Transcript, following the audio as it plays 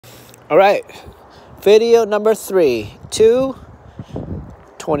All right, video number 3,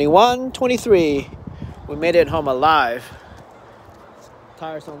 2/21/23. We made it home alive.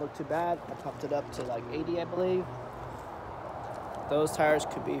 Tires don't look too bad. I pumped it up to like 80, I believe. Those tires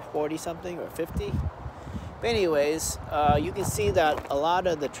could be 40 something or 50. But anyways, you can see that a lot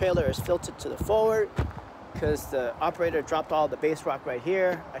of the trailer is tilted to the forward because the operator dropped all the base rock right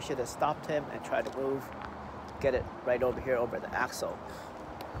here. I should have stopped him and tried to move, get it right over here over the axle.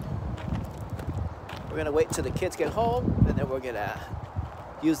 We're gonna wait till the kids get home, and then we're gonna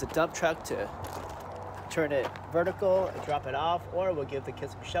use the dump truck to turn it vertical and drop it off, or we'll give the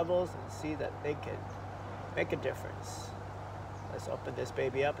kids some shovels and see that they can make a difference. Let's open this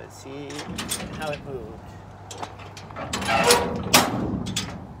baby up and see how it moved.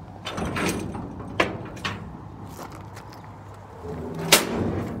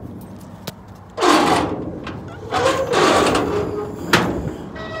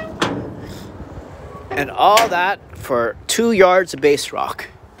 And all that for 2 yards of base rock.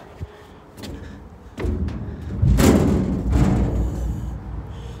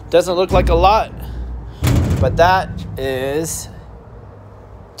 Doesn't look like a lot, but that is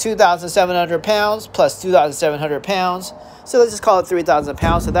 2,700 pounds plus 2,700 pounds. So let's just call it 3,000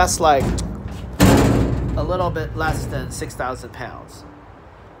 pounds. So that's like a little bit less than 6,000 pounds.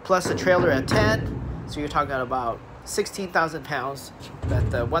 Plus the trailer at 10. So you're talking about 16,000 pounds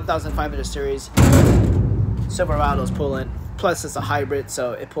that the 1,500 series Silverado's pulling. Plus it's a hybrid,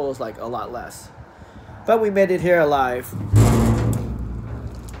 so it pulls like a lot less. But we made it here alive.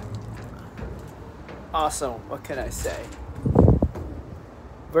 Awesome, what can I say?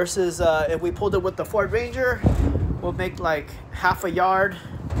 Versus if we pulled it with the Ford Ranger, we'll make like half a yard,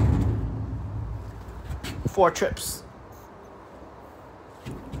 4 trips.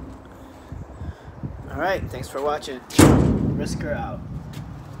 All right, thanks for watching. Risker out.